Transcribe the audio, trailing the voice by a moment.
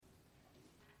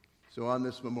So on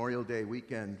this Memorial Day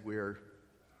weekend, we're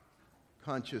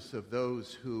conscious of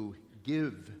those who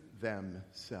give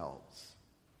themselves.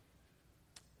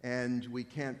 And we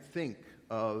can't think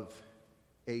of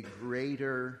a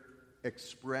greater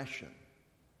expression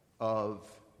of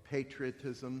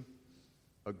patriotism,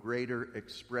 a greater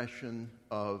expression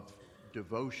of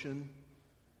devotion,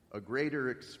 a greater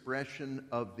expression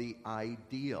of the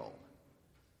ideal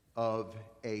of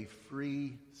a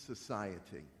free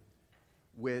society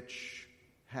which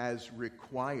has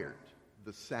required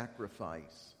the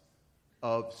sacrifice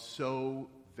of so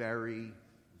very,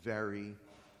 very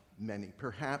many.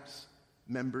 Perhaps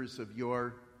members of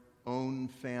your own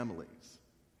families,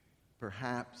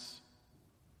 perhaps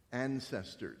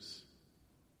ancestors,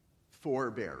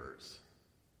 forebearers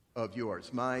of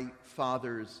yours. My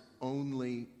father's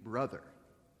only brother,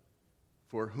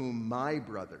 for whom my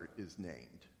brother is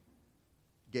named,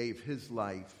 gave his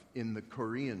life in the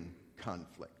Korean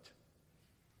conflict.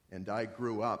 And I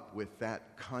grew up with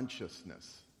that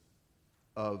consciousness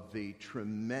of the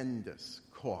tremendous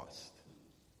cost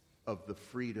of the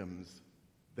freedoms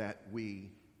that we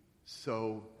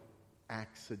so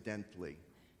accidentally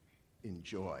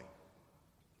enjoy.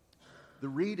 The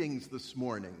readings this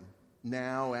morning,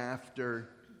 now after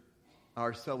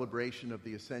our celebration of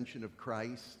the Ascension of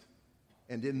Christ,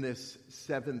 and in this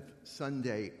seventh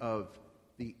Sunday of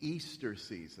the Easter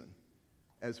season,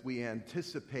 as we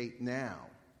anticipate now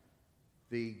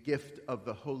the gift of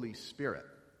the Holy Spirit,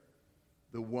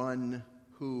 the one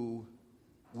who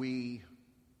we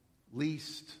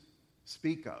least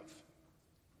speak of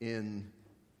in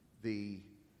the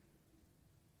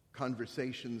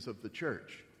conversations of the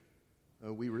church.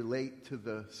 We relate to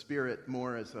the Spirit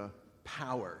more as a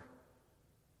power,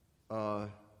 a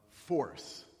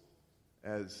force,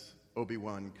 as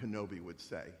Obi-Wan Kenobi would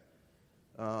say,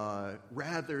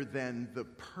 rather than the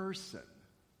person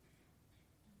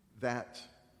that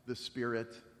the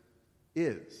Spirit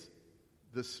is.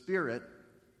 The Spirit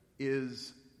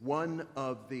is one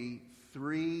of the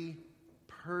three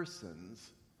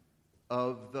persons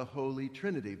of the Holy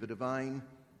Trinity, the divine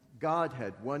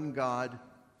Godhead. One God,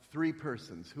 three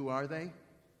persons. Who are they?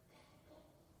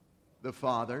 The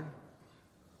Father,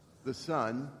 the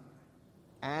Son,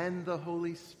 and the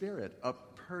Holy Spirit. A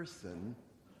person,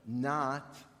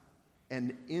 not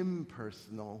an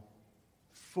impersonal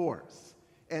force.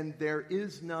 And there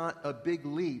is not a big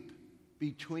leap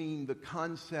between the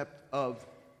concept of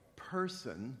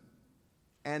person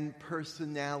and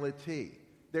personality.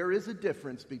 There is a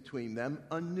difference between them,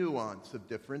 a nuance of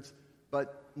difference,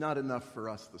 but not enough for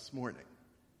us this morning.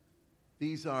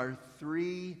 These are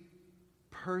three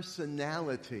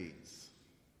personalities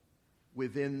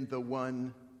within the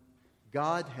one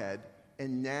Godhead.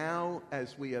 And now,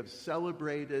 as we have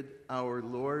celebrated our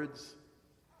Lord's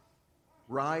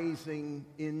rising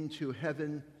into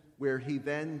heaven, where he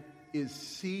then is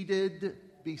seated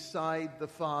beside the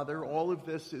Father, all of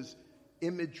this is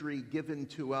imagery given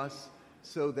to us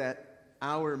so that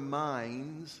our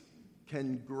minds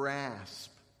can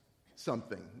grasp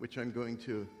something, which I'm going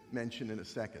to mention in a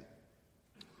second.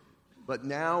 But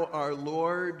now our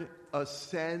Lord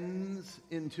ascends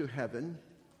into heaven,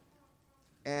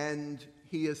 and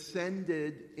he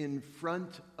ascended in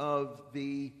front of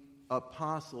the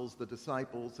apostles, the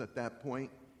disciples at that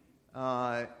point,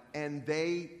 and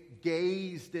they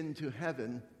gazed into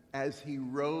heaven as he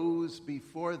rose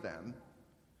before them,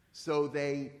 so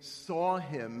they saw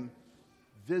him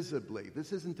visibly.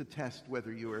 This isn't to test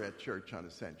whether you were at church on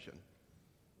Ascension.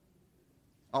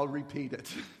 I'll repeat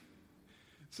it.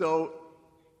 So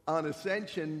on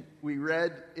Ascension, we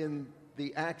read in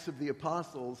the Acts of the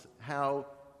Apostles how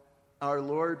our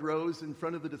Lord rose in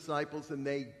front of the disciples and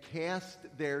they cast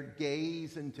their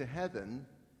gaze into heaven.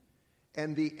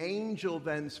 And the angel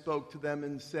then spoke to them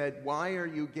and said, "Why are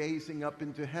you gazing up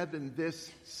into heaven?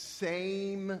 This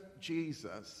same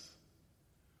Jesus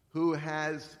who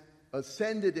has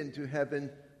ascended into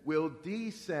heaven will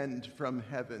descend from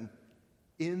heaven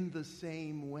in the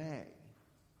same way."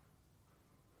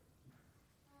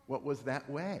 What was that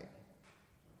way?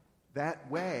 That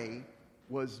way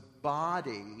was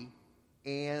body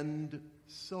and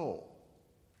soul.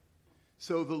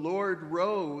 So the Lord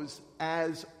rose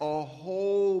as a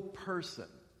whole person.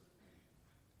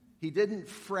 He didn't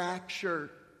fracture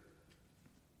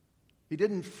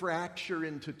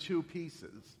into two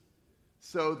pieces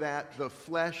so that the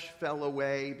flesh fell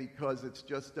away because it's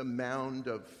just a mound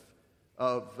of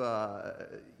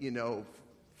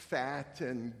fat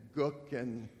and gook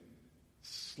and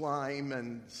slime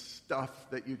and stuff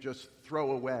that you just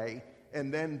throw away,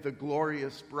 and then the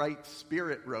glorious bright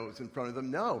Spirit rose in front of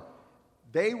them. No,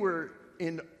 they were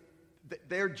in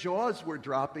Their jaws were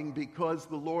dropping because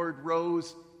the Lord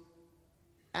rose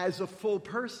as a full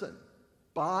person,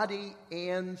 body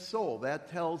and soul. That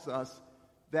tells us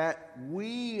that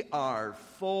we are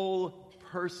full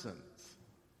persons,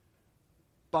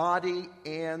 body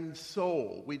and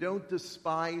soul. We don't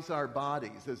despise our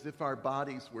bodies as if our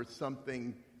bodies were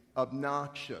something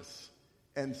obnoxious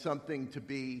and something to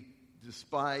be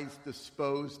despised,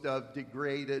 disposed of,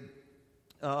 degraded.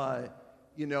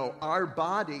 Our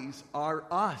bodies are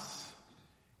us.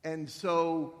 And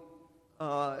so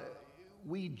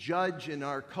we judge in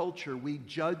our culture, we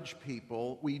judge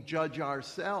people, we judge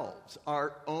ourselves,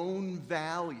 our own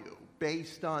value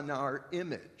based on our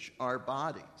image, our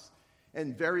bodies.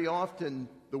 And very often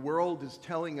the world is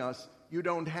telling us, you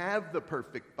don't have the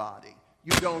perfect body,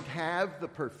 you don't have the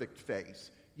perfect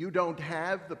face, you don't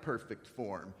have the perfect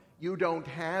form, you don't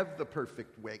have the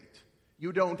perfect weight,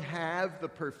 you don't have the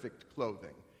perfect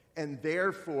clothing, and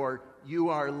therefore you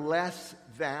are less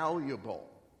valuable.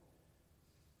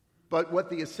 But what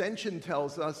the Ascension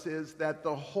tells us is that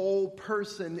the whole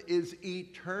person is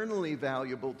eternally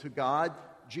valuable to God.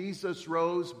 Jesus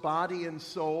rose body and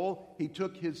soul. He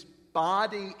took his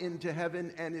body into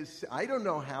heaven and I don't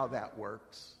know how that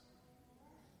works.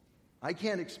 I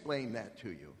can't explain that to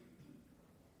you.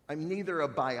 I'm neither a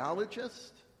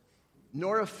biologist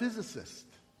nor a physicist.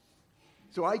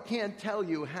 So I can't tell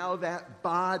you how that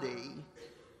body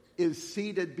is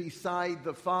seated beside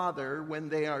the Father when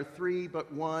they are three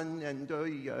but one, and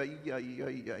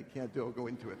I can't go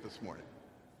into it this morning.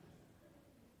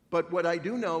 But what I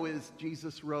do know is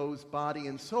Jesus rose body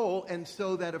and soul, and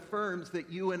so that affirms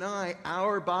that you and I,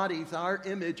 our bodies, our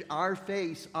image, our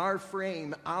face, our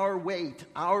frame, our weight,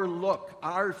 our look,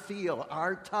 our feel,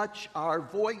 our touch, our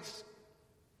voice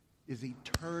is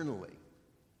eternally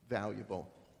valuable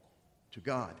to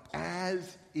God,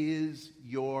 as is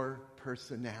your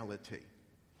personality.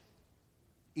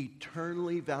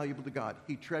 Eternally valuable to God.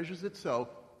 He treasures it so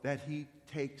that he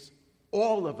takes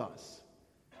all of us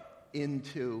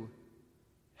into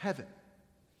heaven.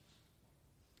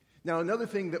 Now, another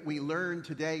thing that we learn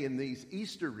today in these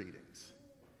Easter readings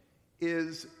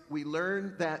is we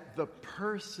learn that the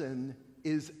person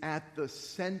is at the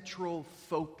central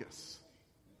focus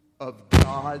of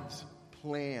God's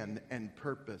plan and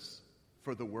purpose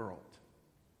for the world.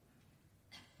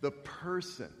 The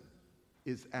person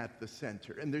is at the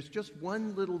center. And there's just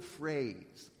one little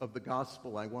phrase of the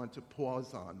gospel I want to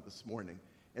pause on this morning.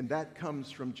 And that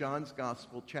comes from John's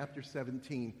Gospel, chapter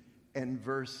 17 and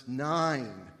verse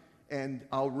 9. And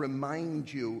I'll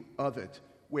remind you of it,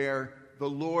 where the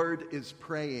Lord is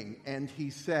praying and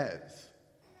he says,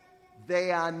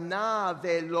 Ve'ana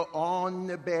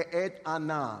ve'lo'on be'et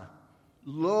ana,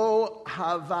 lo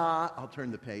hava, I'll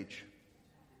turn the page,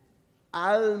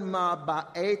 Alma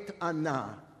ba'et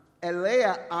ana,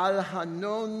 elea al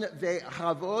hanon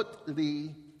ve'havot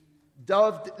li,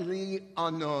 davd li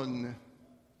anon.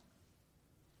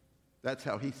 That's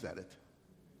how he said it,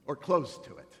 or close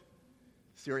to it.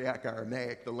 Syriac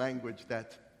Aramaic, the language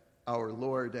that our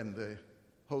Lord and the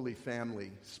Holy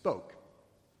Family spoke.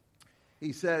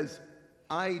 He says,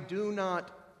 I do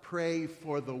not pray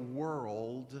for the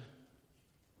world,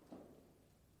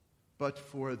 but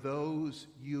for those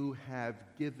you have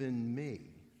given me.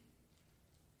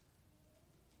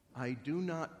 I do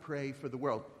not pray for the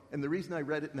world. And the reason I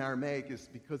read it in Aramaic is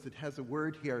because it has a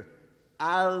word here,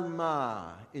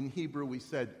 Alma. In Hebrew we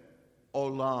said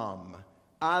olam.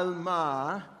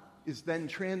 Alma is then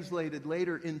translated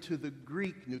later into the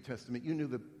Greek New Testament. You knew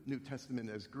the New Testament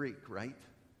as Greek, right?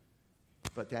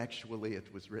 But actually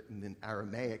it was written in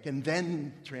Aramaic and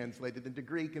then translated into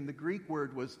Greek. And the Greek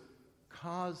word was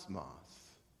cosmos.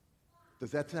 Does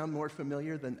that sound more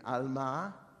familiar than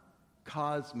Alma?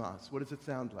 Cosmos. What does it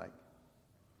sound like?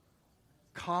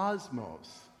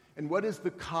 Cosmos. And what is the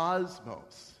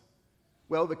cosmos?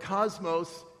 Well, the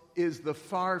cosmos is the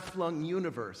far-flung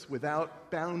universe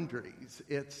without boundaries.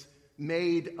 It's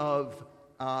made of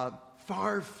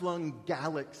far-flung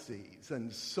galaxies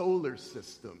and solar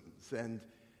systems and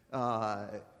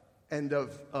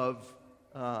of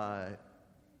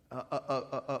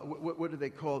what do they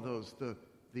call those?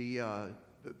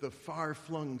 The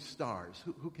far-flung stars.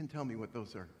 Who can tell me what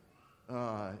those are?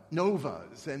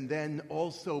 Novas, and then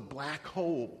also black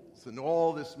holes, and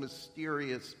all this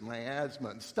mysterious miasma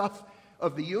and stuff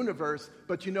of the universe.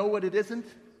 But you know what it isn't?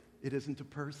 It isn't a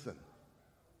person.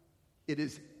 It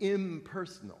is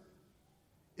impersonal.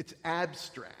 It's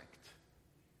abstract.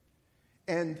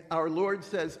 And our Lord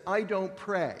says, I don't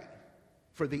pray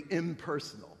for the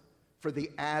impersonal, for the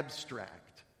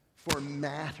abstract, for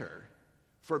matter,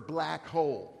 for black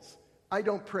holes. I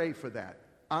don't pray for that.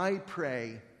 I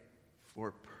pray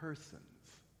for persons,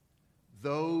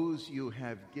 those you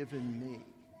have given me.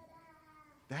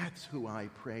 That's who I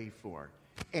pray for.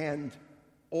 And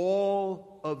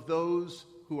all of those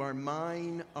who are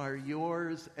mine are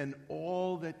yours, and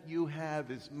all that you have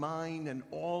is mine, and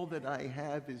all that I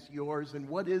have is yours. And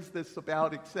what is this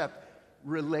about except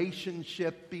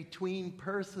relationship between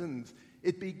persons?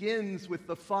 It begins with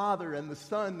the Father and the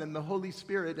Son and the Holy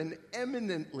Spirit, an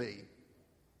eminently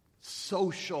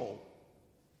social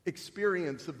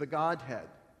experience of the Godhead,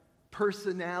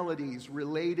 personalities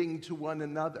relating to one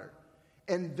another.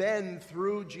 And then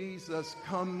through Jesus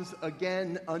comes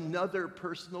again another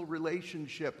personal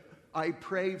relationship. I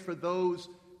pray for those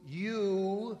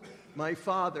you, my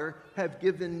Father, have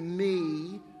given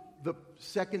me, the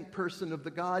second person of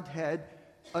the Godhead,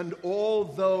 and all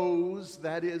those,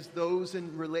 that is, those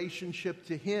in relationship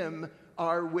to him,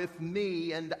 are with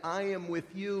me, and I am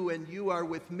with you, and you are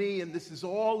with me. And this is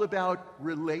all about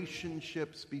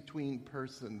relationships between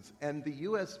persons. And the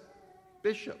U.S.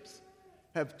 bishops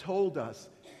have told us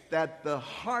that the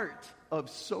heart of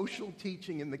social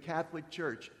teaching in the Catholic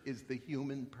Church is the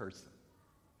human person.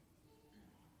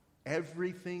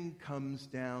 Everything comes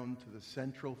down to the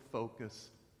central focus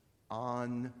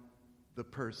on the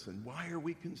person. Why are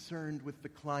we concerned with the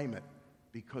climate?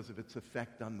 Because of its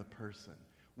effect on the person.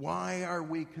 Why are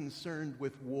we concerned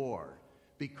with war?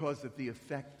 Because of the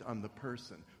effect on the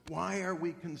person. Why are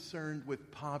we concerned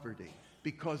with poverty?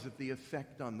 Because of the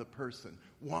effect on the person.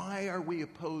 Why are we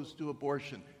opposed to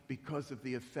abortion? Because of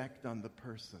the effect on the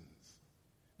persons.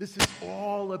 This is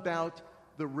all about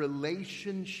the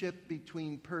relationship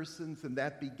between persons, and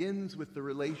that begins with the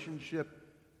relationship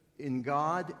in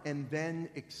God and then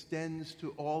extends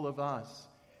to all of us.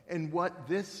 And what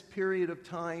this period of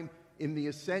time in the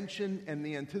ascension and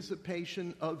the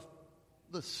anticipation of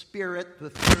the Spirit, the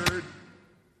third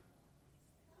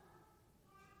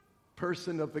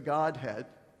person of the Godhead,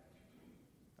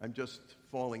 I'm just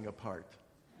falling apart.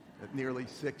 At nearly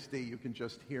 60, you can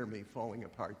just hear me falling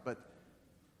apart. But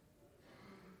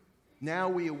now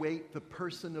we await the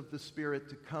person of the Spirit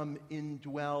to come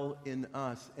indwell in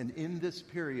us. And in this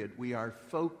period, we are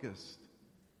focused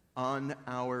on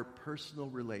our personal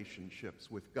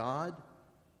relationships with God,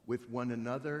 with one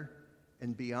another,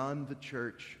 and beyond the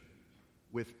church,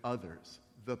 with others.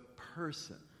 The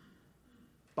person,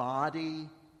 body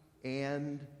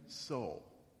and soul,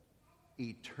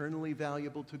 eternally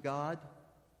valuable to God,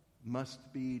 must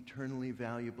be eternally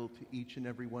valuable to each and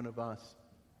every one of us.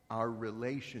 Our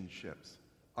relationships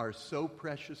are so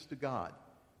precious to God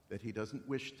that he doesn't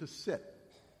wish to sit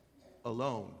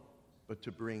alone, but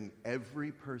to bring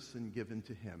every person given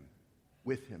to him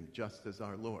with him, just as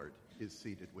our Lord is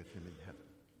seated with him in heaven.